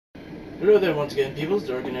Hello there once again, peoples.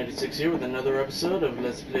 Dorky96 here with another episode of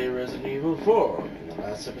Let's Play Resident Evil 4. In the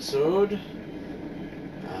last episode,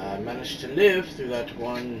 I managed to live through that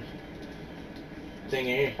one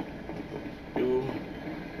thingy, doom,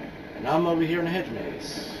 and now I'm over here in a hedge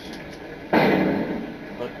maze.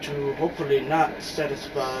 But to hopefully not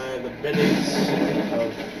satisfy the bellies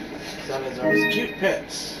of Salazar's cute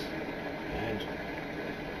pets. And,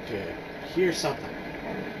 okay, here's something.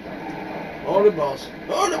 Holy balls!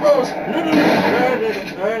 Holy balls! No, no, no!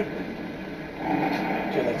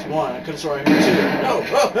 Okay, that's one. I could have sworn I heard two. No!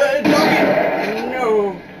 Oh, hey, doggy!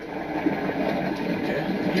 No! Okay,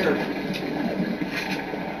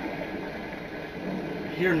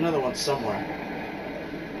 I hear another one somewhere.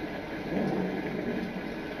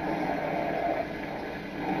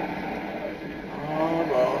 Oh,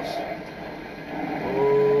 balls.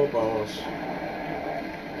 Oh, balls.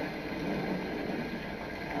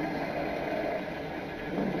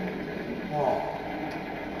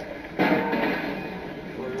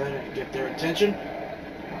 Get their attention.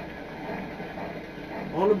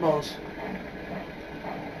 All the balls.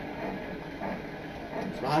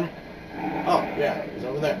 He's behind me. Oh, yeah, he's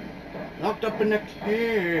over there. Locked up in the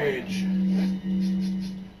cage.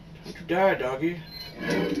 Time to die, doggy.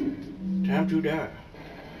 Time to die.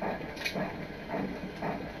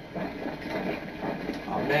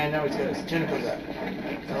 Oh man, now he's got his tentacles out.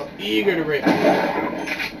 He's all eager to rape me.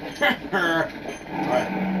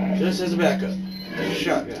 Alright, just as a backup.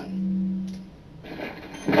 Shotgun.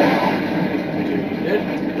 Dead?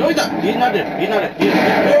 No, he's not. He's not dead. He's not dead. He's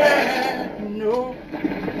dead. No.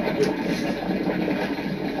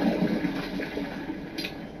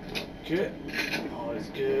 Good. Okay. Always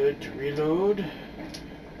good to reload.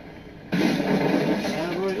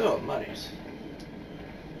 And where we go? Monies.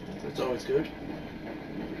 That's always good.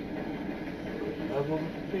 What do we have over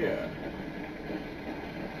here?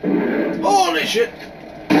 Holy shit!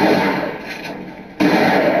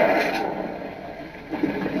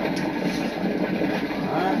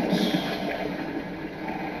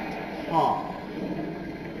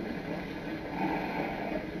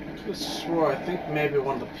 I swore I think maybe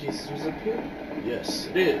one of the pieces was up here. Yes,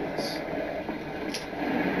 it is.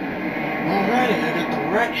 Alrighty, I got the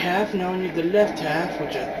right half, now I need the left half,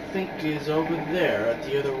 which I think is over there at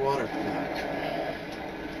the other water plant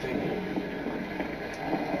thingy.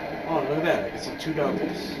 Oh, look at that, I can see two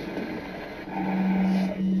doggies.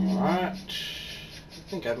 Alright. I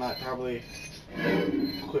think I might probably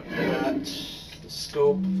equip that. The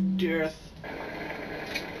scope of death.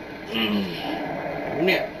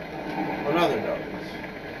 Yeah. Another doggies.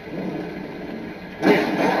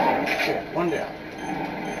 Yeah. Okay, one down.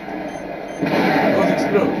 Both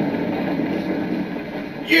explode.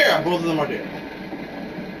 Yeah, both of them are dead.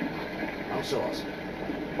 I'm so awesome.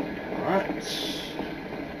 Alright.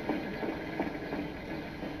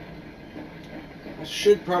 I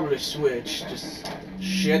should probably switch. Just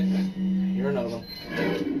shit. Here's another one. I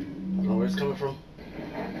don't know where it's coming from.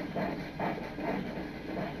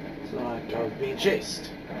 It's not like I was being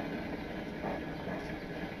chased.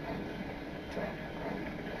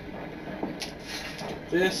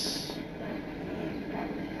 This.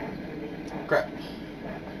 Crap.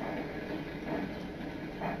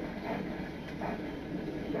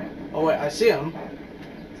 Oh wait, I see him.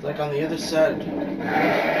 It's like on the other side.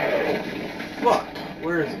 Fuck,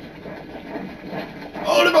 where is he?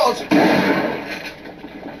 Oh, the balls!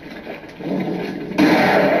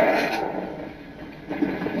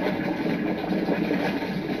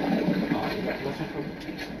 Oh, you got nothing for me?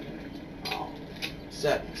 Oh,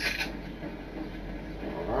 sadness.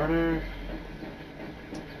 Harder.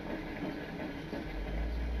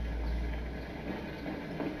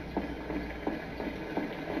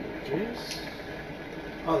 Yes.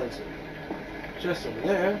 Oh, that's it. Just over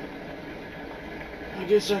there. I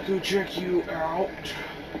guess I could check you out.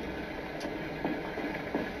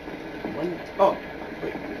 When, oh,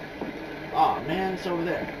 wait. Aw, oh, man, it's over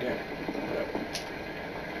there. Yeah, whatever.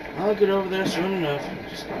 I'll get over there soon enough. I'm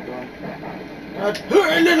just not going. God.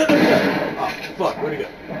 Oh, fuck. Where'd he go?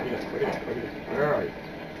 Where'd he go? Where'd he go? Where'd he go? Where are you?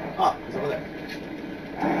 Ah, he's over there.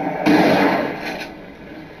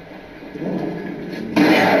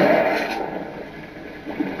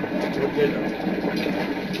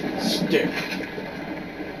 Stick.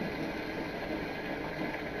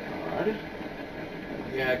 Alright.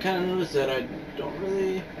 Yeah, I kind of noticed that I don't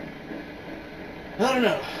really. I don't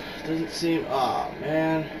know. Doesn't seem. Ah,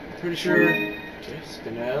 man. Pretty sure. Okay,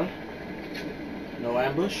 Spinel. No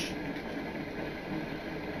ambush.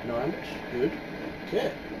 No ambush. Good.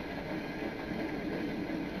 Okay.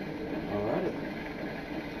 Alright.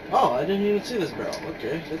 Oh, I didn't even see this barrel.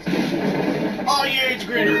 Okay, let's get you. Oh yeah, it's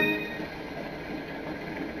greener.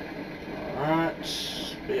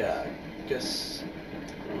 But yeah, I guess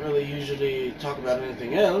I don't really usually talk about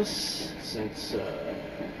anything else since, I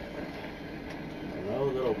don't know, a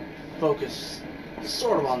little focus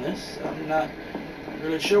sort of on this. I'm not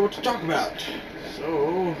really sure what to talk about.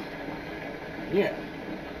 So, yeah.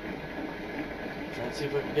 Trying to see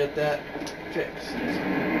if I can get that fixed.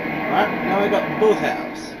 Alright, now I got both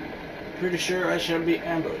halves. Pretty sure I shall be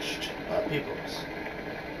ambushed by peoples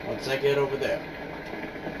once I get over there.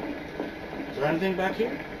 Is there anything back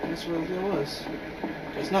here? I guess where there was.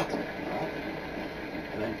 Guess nothing. Alright.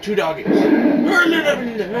 And then 2 doggies. Wait,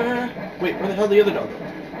 where the hell did the other dog go?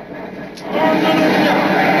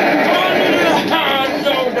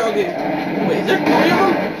 No, doggy! Wait, is there 3 of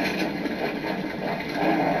them?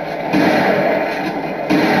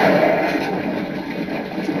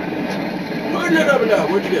 No,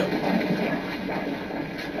 where'd you go?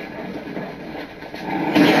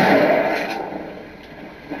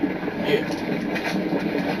 Yeah.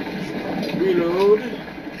 Reload.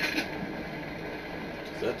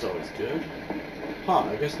 That's always good. Huh,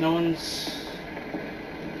 I guess no one's...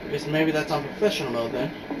 I guess maybe that's on professional mode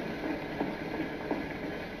then.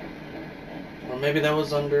 Or maybe that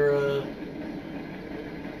was under,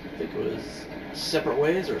 I think it was Separate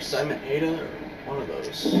Ways or Assignment Ada or one of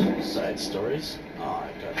those side stories. Oh,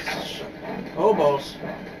 I got shot. Oh, balls.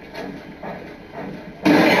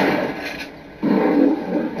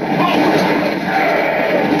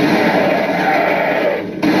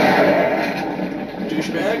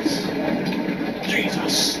 Douchebags.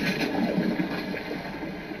 Jesus.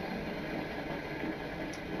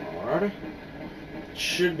 Alright.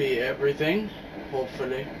 Should be everything.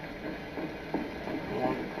 Hopefully. I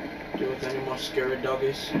won't deal with any more scary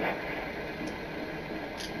doggies.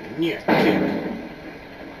 Yeah, kick.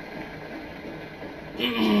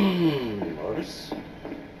 Notice.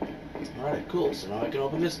 Alright, cool. So now I can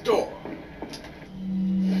open this door.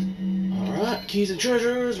 Alright, keys and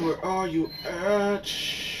treasures. Where are you at?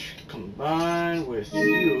 Combine with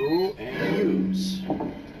you and use.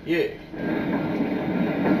 Yay.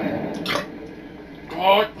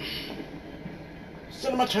 God.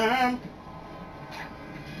 Cinema time.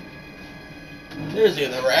 There's the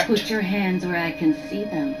other rat. Put your hands where I can see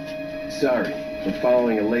them. Sorry, but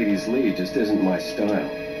following a lady's lead just isn't my style.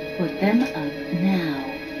 Put them up now.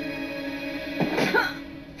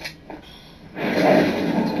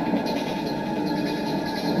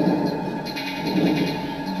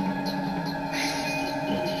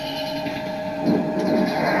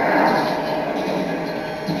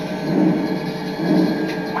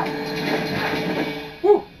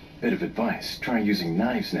 Bit of advice, try using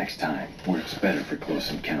knives next time. Works better for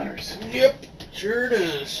close encounters. Yep, sure it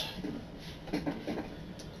is.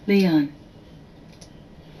 Leon.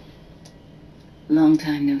 Long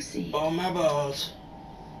time no see. Oh, my balls.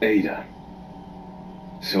 Ada.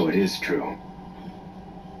 So it is true.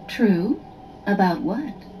 True? About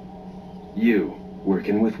what? You,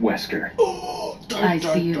 working with Wesker. Oh, I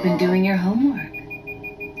see you've been doing your homework.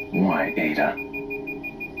 Why, Ada?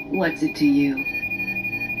 What's it to you?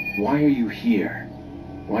 Why are you here?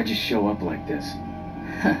 Why'd you show up like this?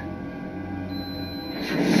 Huh.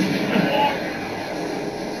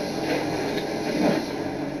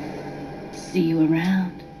 See you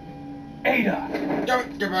around. Ada!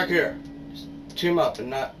 Get back here. Just team up and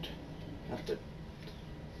not have to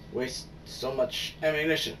waste so much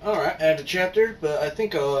ammunition. Alright, end of chapter, but I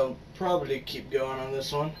think I'll probably keep going on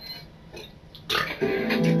this one.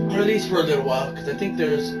 Or at least for a little while, because I think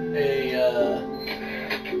there's a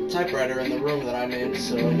typewriter in the room that I'm in,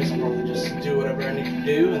 so I guess I'll probably just do whatever I need to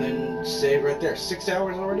do and then save right there. 6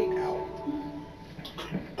 hours already? Ow.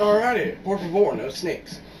 Alrighty, por favor, no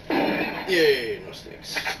snakes. Yay, no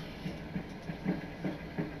snakes.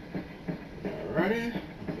 Alrighty, I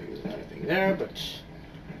don't think there's anything there, but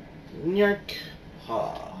nyark.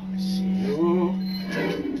 Ha, I see you.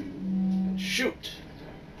 Shoot.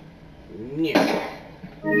 Yeah.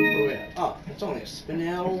 Oh yeah. Ah, it's only a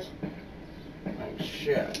spinel. I'm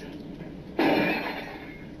shit.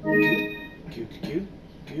 Q.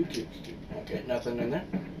 Okay, nothing in there.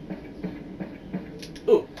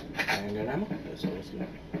 Ooh, handgun ammo. That's always good.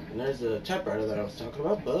 And there's the typewriter that I was talking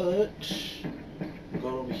about, but we'll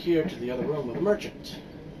go over here to the other room with the merchant.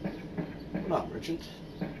 Well, not merchant.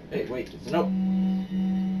 Hey, wait, it's a note.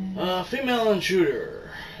 Female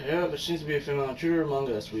intruder. Yeah, there seems to be a female intruder among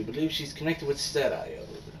us. We believe she's connected with Sedai.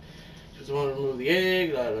 She was the one to remove the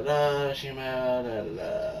egg, la la la, she la la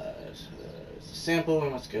la. It's a sample, we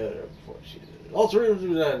must get her before she... Also,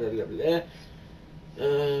 la la la la. La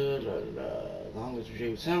la. As long as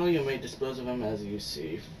you sample, you may dispose of him as you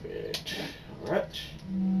see fit. Alright.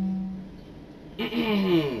 Alright.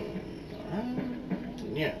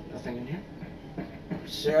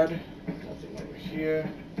 said. Nothing over here.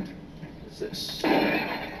 What's this?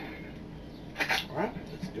 Alright,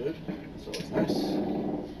 that's good. That's always nice.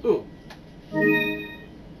 Ooh.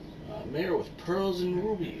 Mirror with pearls and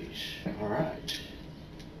rubies. Alright.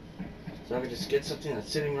 So I could just get something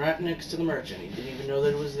that's sitting right next to the merchant. He didn't even know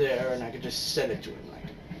that it was there, and I could just send it to him like,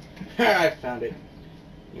 I found it.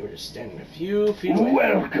 You were just standing a few feet away.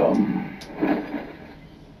 Welcome.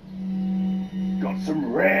 Got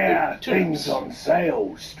some rare things on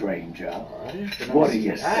sale, stranger. Alright. What are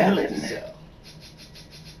you selling?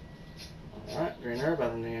 Alright, green herb, I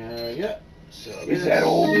don't know yet. So Is that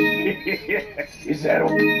all? Is that all?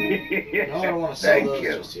 No, I don't want to sell those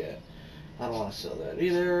you. just yet. I don't want to sell that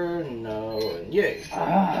either. No, and yay.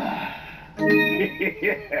 Ah.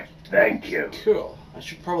 Thank you. Cool. I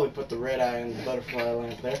should probably put the red eye and the butterfly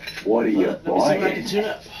lamp there. What are you Let me see if I can buying? tune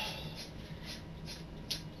up.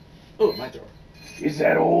 Oh, my thrower. Is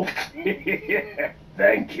that all?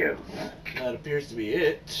 Thank you. That appears to be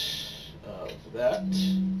it. Of that.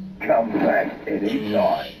 Come back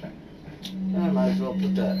anytime. I might as well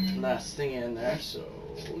put that last thing in there, so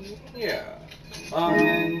yeah.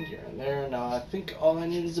 Combine here and there. Now I think all I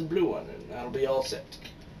need is a blue one, and that'll be all set.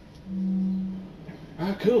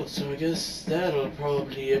 Alright, cool. So I guess that'll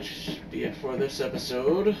probably be it for this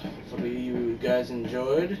episode. Hopefully you guys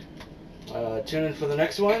enjoyed. Tune in for the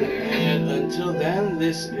next one, and until then,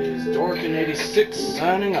 this is Dorkin86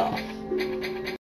 signing off.